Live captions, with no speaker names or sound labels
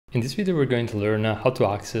In this video, we're going to learn how to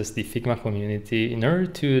access the Figma community in order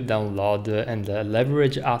to download and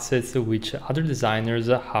leverage assets which other designers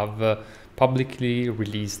have publicly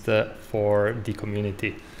released for the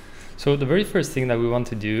community. So the very first thing that we want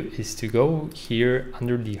to do is to go here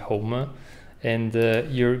under the home, and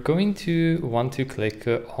you're going to want to click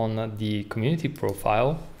on the community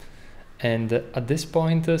profile, and at this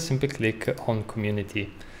point simply click on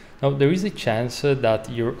community. Now there is a chance that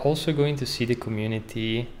you're also going to see the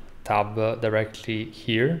community tab directly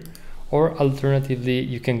here, or alternatively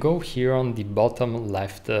you can go here on the bottom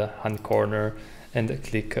left hand corner and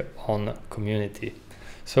click on community.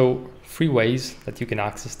 So 3 ways that you can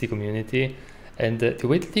access the community, and the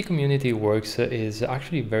way that the community works is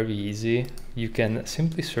actually very easy. You can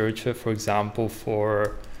simply search for example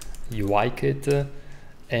for UI kit,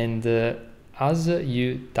 and as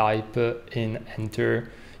you type in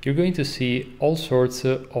enter, you're going to see all sorts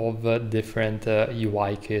of different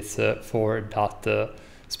UI kits for that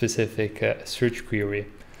specific search query.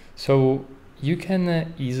 So you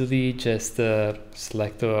can easily just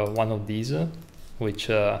select one of these, which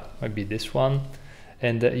might be this one,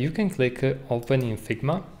 and you can click open in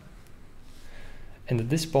Figma. And at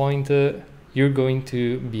this point, you're going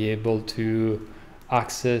to be able to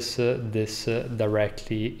access this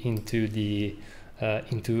directly into the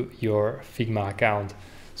into your Figma account.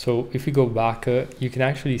 So if we go back, you can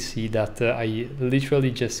actually see that I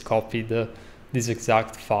literally just copied this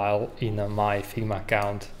exact file in my Figma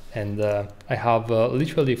account, and I have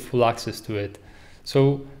literally full access to it.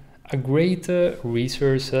 So a great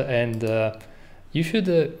resource, and you should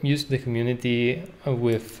use the community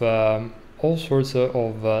with all sorts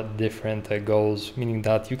of different goals, meaning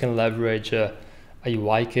that you can leverage a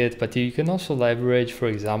UI kit, but you can also leverage, for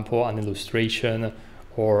example, an illustration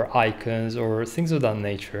or icons or things of that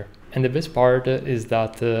nature. And the best part is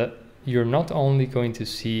that you're not only going to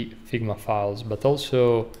see Figma files, but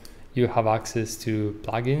also you have access to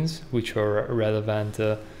plugins which are relevant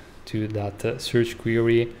to that search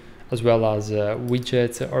query, as well as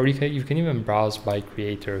widgets, or you can even browse by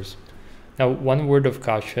creators. Now, one word of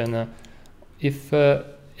caution: if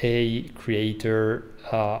a creator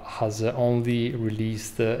has only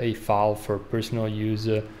released a file for personal use,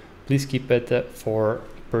 please keep it for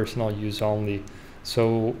personal use only.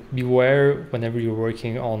 So beware whenever you're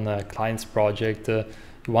working on a client's project, you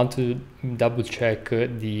want to double check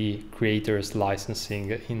the creator's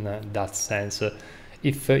licensing in that sense.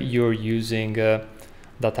 If you're using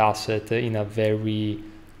that asset in a very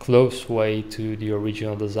close way to the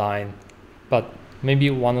original design, but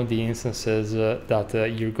maybe one of the instances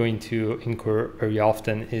that you're going to incur very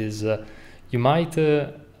often is you might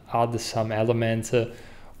add some elements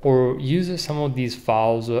or use some of these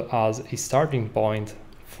files as a starting point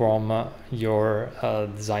from your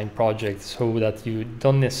design project, so that you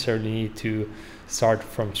don't necessarily need to start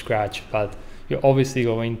from scratch, but you're obviously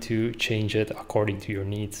going to change it according to your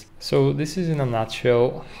needs. So this is in a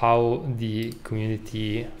nutshell how the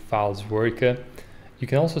community files work. You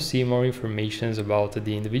can also see more information about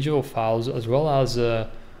the individual files, as well as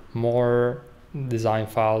more design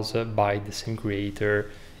files by the same creator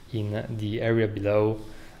in the area below.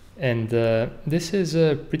 And this is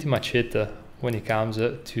pretty much it when it comes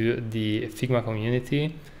to the Figma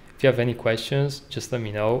community. If you have any questions, just let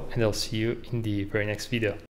me know, and I'll see you in the very next video.